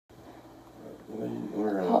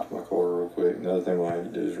my car real quick. Another thing we'll have to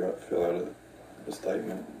do is fill out a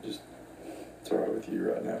statement. Just it's all right with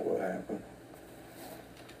you right now what happened.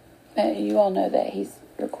 You all know that he's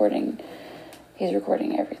recording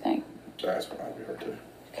everything. That's fine, we are too.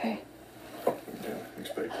 Okay. Yeah,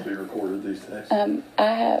 expect to be recorded these days. I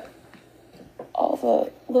have all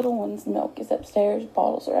the little ones' milk is upstairs,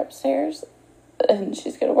 bottles are upstairs, and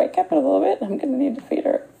she's going to wake up in a little bit, and I'm going to need to feed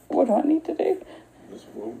her. What do I need to do?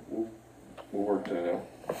 We'll work that out.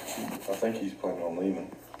 I think he's planning on leaving.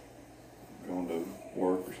 Going to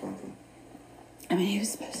work or something. I mean, he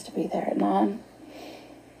was supposed to be there at 9.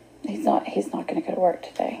 He's not going to go to work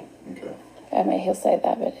today. Okay. I mean, he'll say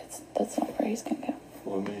that, but that's not where he's going to go.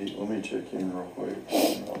 Let me check in real quick.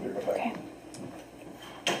 And I'll be right back. Okay.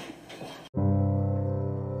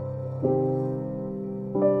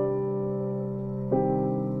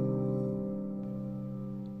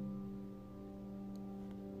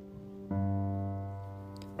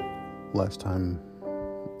 Last time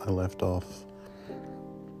I left off,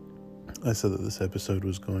 I said that this episode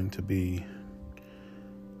was going to be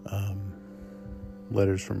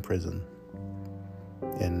letters from prison.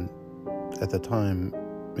 And at the time,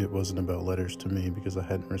 it wasn't about letters to me because I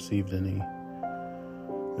hadn't received any.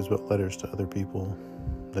 It was about letters to other people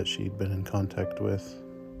that she'd been in contact with.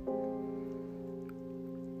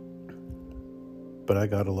 But I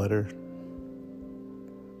got a letter.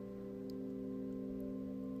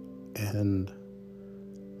 And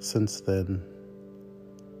since then,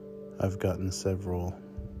 I've gotten several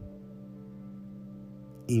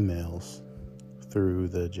emails through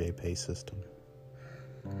the JPay system.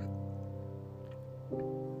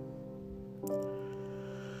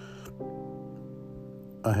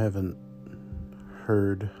 I haven't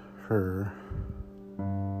heard her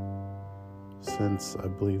since I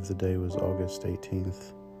believe the day was August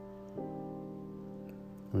 18th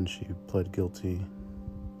when she pled guilty.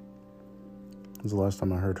 It was the last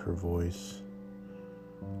time I heard her voice.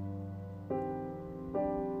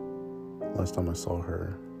 Last time I saw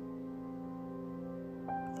her,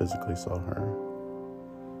 physically saw her.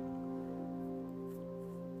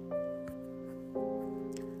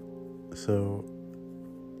 So,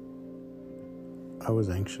 I was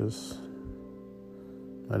anxious.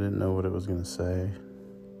 I didn't know what it was going to say.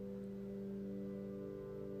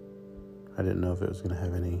 I didn't know if it was going to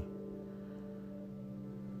have any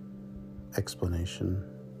explanation.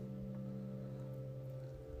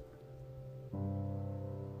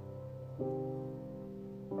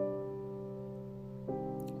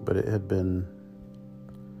 But it had been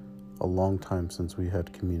a long time since we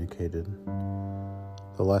had communicated.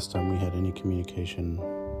 The last time we had any communication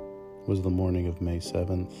was the morning of May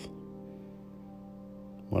 7th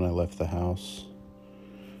when I left the house.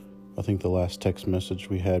 I think the last text message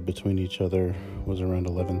we had between each other was around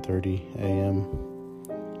 11:30 a.m.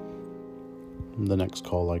 The next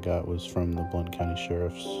call I got was from the Blount County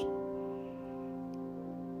Sheriff's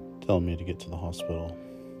telling me to get to the hospital.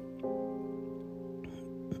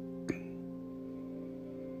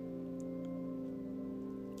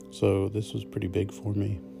 So this was pretty big for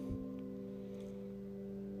me.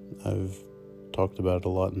 I've talked about it a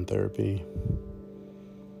lot in therapy.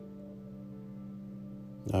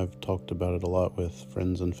 I've talked about it a lot with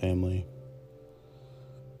friends and family.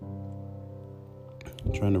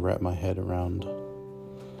 Trying to wrap my head around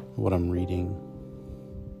what I'm reading.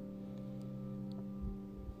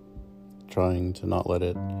 Trying to not let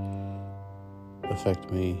it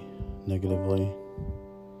affect me negatively.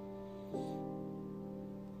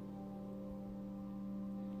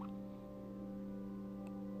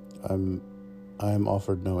 I am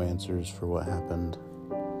offered no answers for what happened.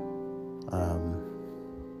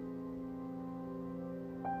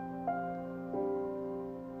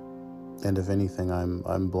 And if anything,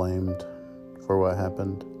 I'm blamed for what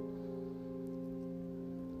happened.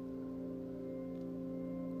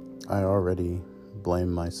 I already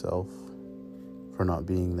blame myself for not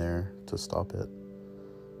being there to stop it.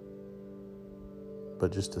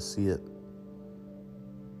 But just to see it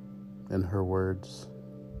in her words,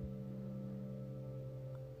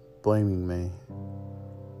 blaming me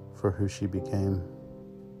for who she became.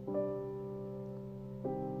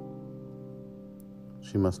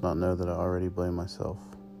 She must not know that I already blame myself.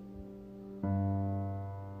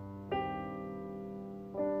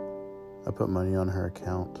 I put money on her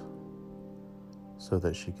account so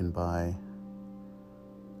that she can buy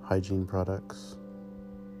hygiene products.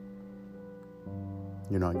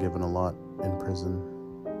 You're not given a lot in prison.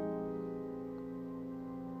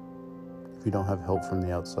 If you don't have help from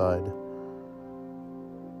the outside,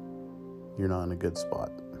 you're not in a good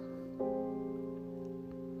spot.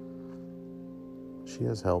 She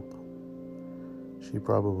has help. She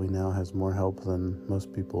probably now has more help than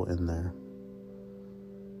most people in there.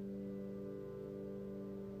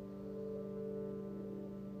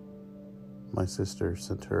 My sister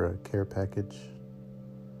sent her a care package.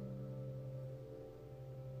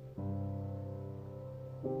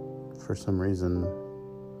 For some reason,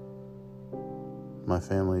 my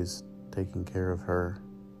family's taking care of her.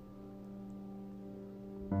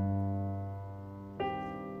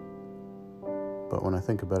 But when I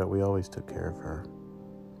think about it, we always took care of her.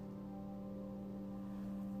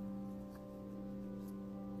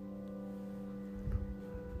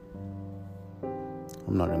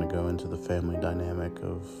 I'm not going to go into the family dynamic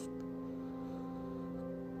of...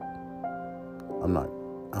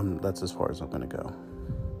 that's as far as I'm going to go.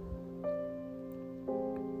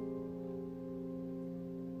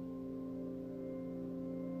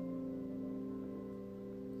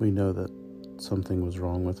 We know that something was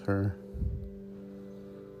wrong with her.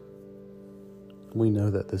 We know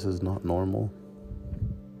that this is not normal.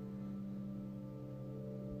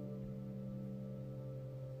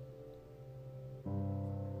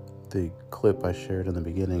 The clip I shared in the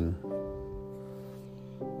beginning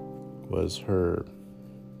was her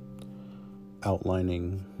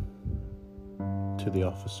outlining to the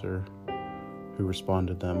officer who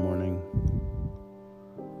responded that morning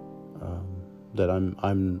that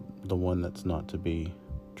I'm the one that's not to be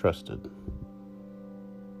trusted.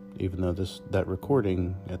 Even though that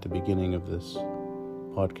recording at the beginning of this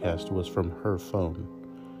podcast was from her phone,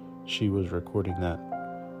 she was recording that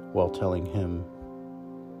while telling him,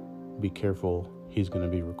 "Be careful, he's going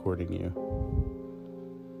to be recording you."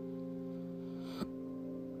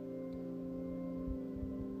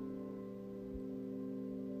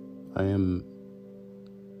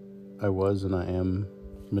 I was and I am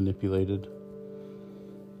manipulated.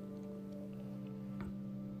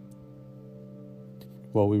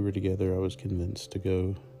 While we were together, I was convinced to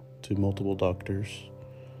go to multiple doctors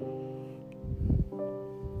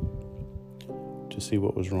to see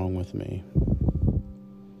what was wrong with me.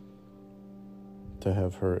 To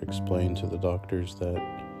have her explain to the doctors that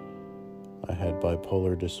I had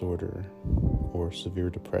bipolar disorder or severe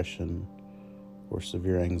depression or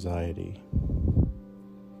severe anxiety.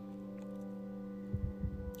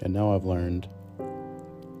 And now I've learned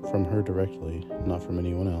from her directly, not from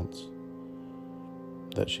anyone else,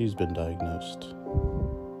 that she's been diagnosed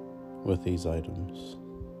with these items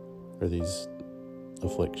or these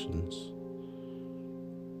afflictions.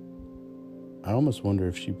 I almost wonder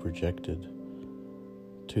if she projected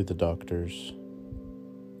to the doctors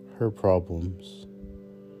her problems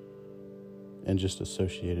and just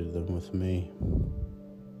associated them with me.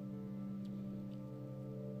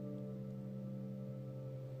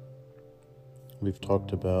 We've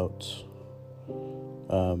talked about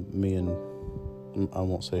me and I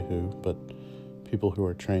won't say who, but people who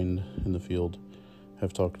are trained in the field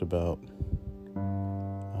have talked about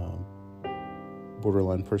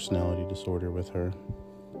borderline personality disorder with her.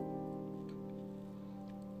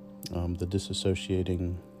 The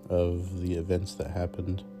disassociating of the events that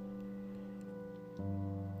happened.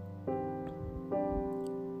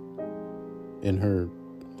 In her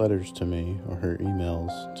letters to me, or her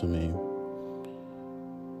emails to me,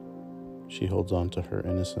 she holds on to her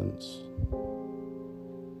innocence.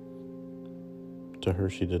 To her,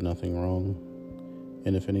 she did nothing wrong,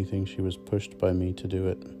 and if anything, she was pushed by me to do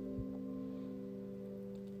it.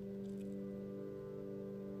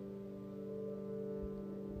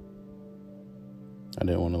 I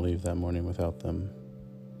didn't want to leave that morning without them,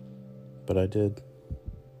 but I did.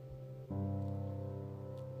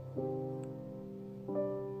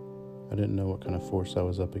 I didn't know what kind of force I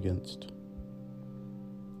was up against.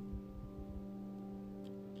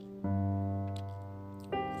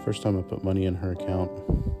 First time I put money in her account,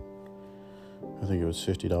 I think it was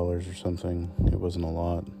 $50 or something. It wasn't a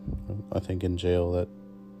lot. I think in jail that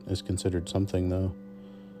is considered something though.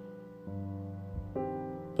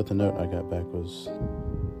 But the note I got back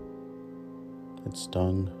it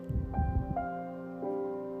stung.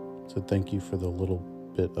 It said, "Thank you for the little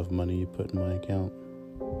bit of money you put in my account."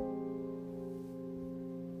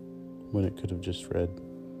 When it could have just read,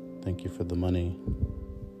 "Thank you for the money."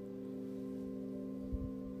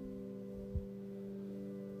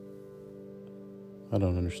 I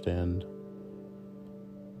don't understand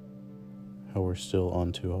how we're still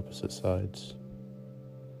on two opposite sides.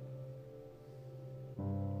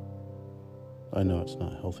 I know it's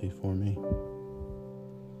not healthy for me,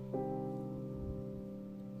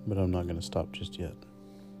 but I'm not going to stop just yet.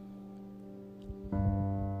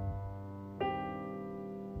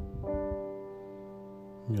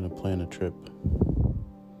 I'm going to plan a trip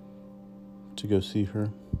to go see her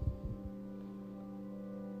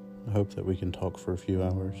I hope that we can talk for a few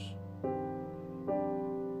hours.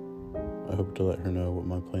 I hope to let her know what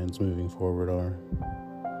my plans moving forward are,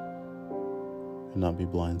 and not be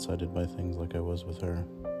blindsided by things like I was with her.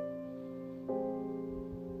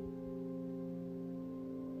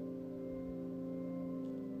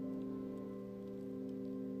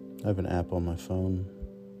 I have an app on my phone.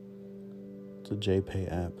 It's a JPay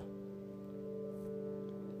app.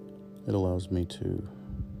 It allows me to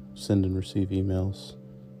send and receive emails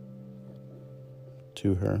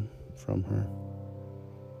to her, from her.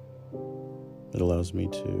 It allows me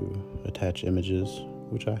to attach images,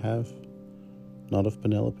 which I have, not of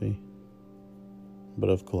Penelope, but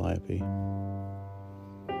of Calliope.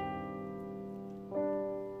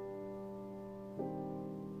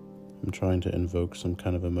 I'm trying to invoke some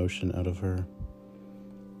kind of emotion out of her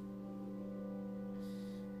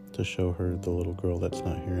to show her the little girl that's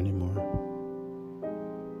not here anymore.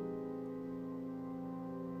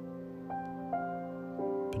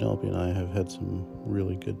 Penelope and I have had some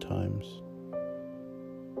really good times.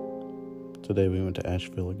 Today we went to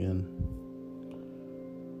Asheville again.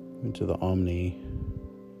 Went to the Omni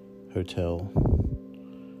Hotel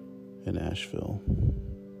in Asheville.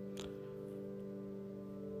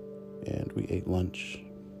 And we ate lunch.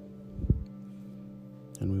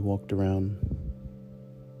 And we walked around.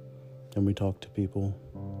 And we talked to people.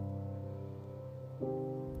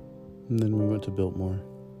 And then we went to Biltmore.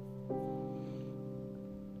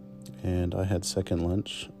 And I had second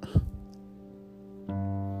lunch.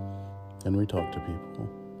 And we talked to people.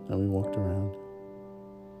 And we walked around.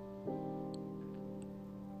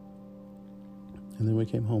 And then we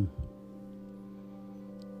came home.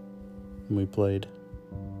 And we played.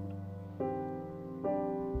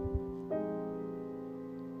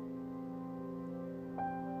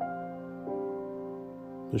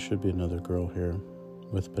 There should be another girl here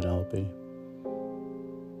with Penelope.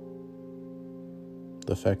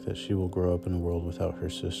 The fact that she will grow up in a world without her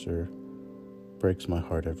sister breaks my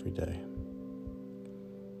heart every day.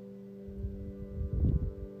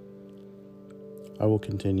 I will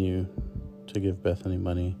continue to give Bethany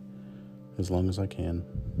money as long as I can.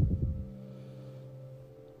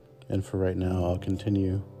 And for right now, I'll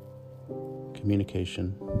continue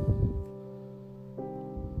communication.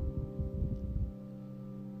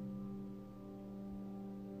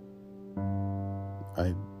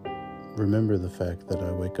 I remember the fact that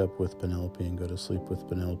I wake up with Penelope and go to sleep with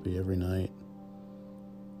Penelope every night.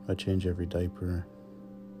 I change every diaper.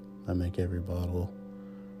 I make every bottle,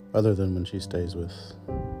 other than when she stays with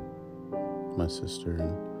my sister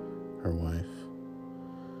and her wife.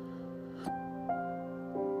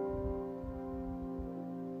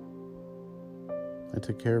 I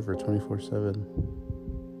take care of her 24/7.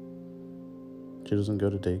 She doesn't go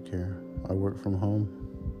to daycare. I work from home.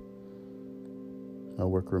 I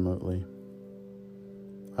work remotely.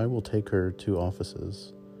 I will take her to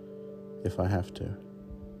offices if I have to.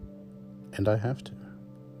 And I have to.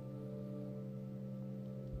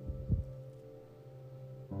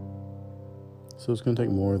 So it's going to take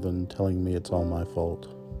more than telling me it's all my fault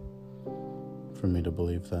for me to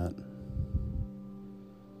believe that.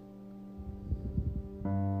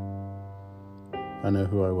 I know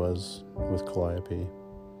who I was with Calliope.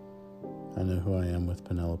 I know who I am with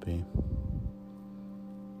Penelope.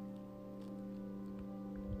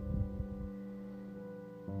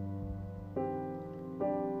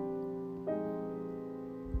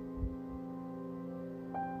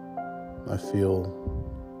 I feel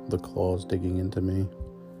the claws digging into me,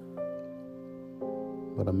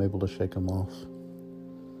 but I'm able to shake them off.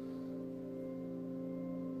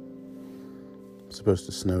 It's supposed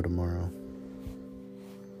to snow tomorrow.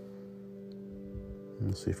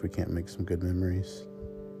 Let's see if we can't make some good memories.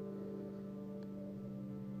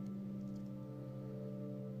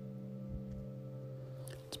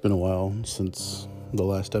 It's been a while since the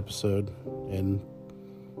last episode, and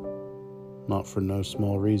not for no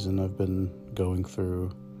small reason. I've been going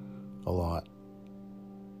through a lot.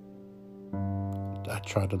 I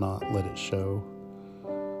try to not let it show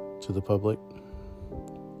to the public.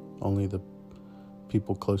 Only the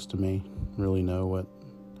people close to me really know what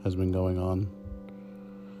has been going on.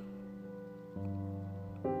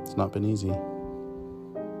 It's not been easy.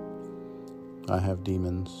 I have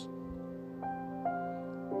demons.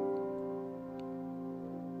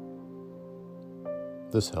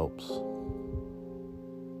 This helps.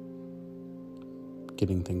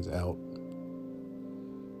 Getting things out.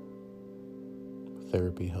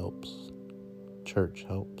 Therapy helps. Church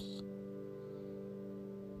helps.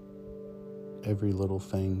 Every little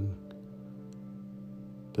thing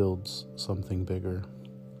builds something bigger.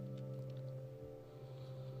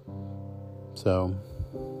 So,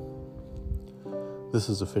 This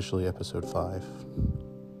is officially episode 5.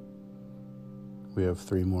 We have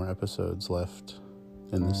 3 more episodes left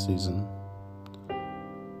in this season.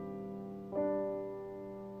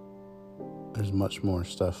 There's much more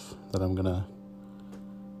stuff that I'm gonna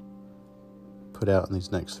put out in these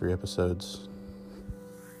next 3 episodes.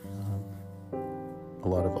 A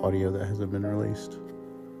lot of audio that hasn't been released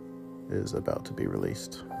is about to be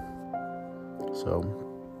released. So,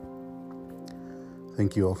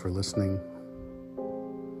 thank you all for listening.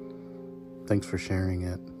 Thanks for sharing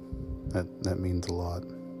it. That means a lot.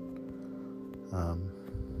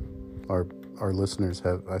 Our listeners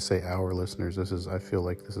have, I say our listeners, I feel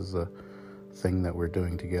like this is a thing that we're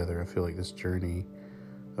doing together. I feel like this journey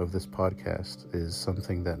of this podcast is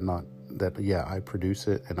something that I produce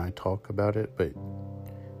it and I talk about it, but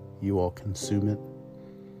you all consume it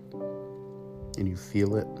and you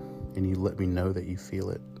feel it and you let me know that you feel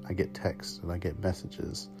it. I get texts and I get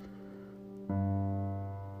messages.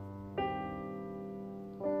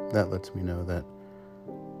 That lets me know that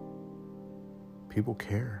people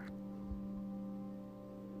care.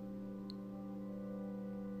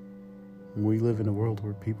 We live in a world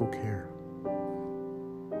where people care.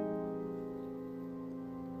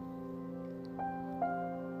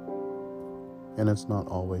 And it's not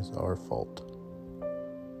always our fault.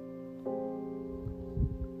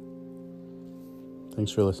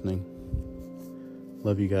 Thanks for listening.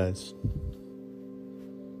 Love you guys.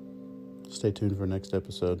 Stay tuned for next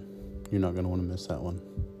episode. You're not going to want to miss that one.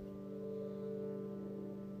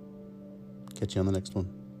 Catch you on the next one.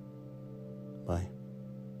 Bye.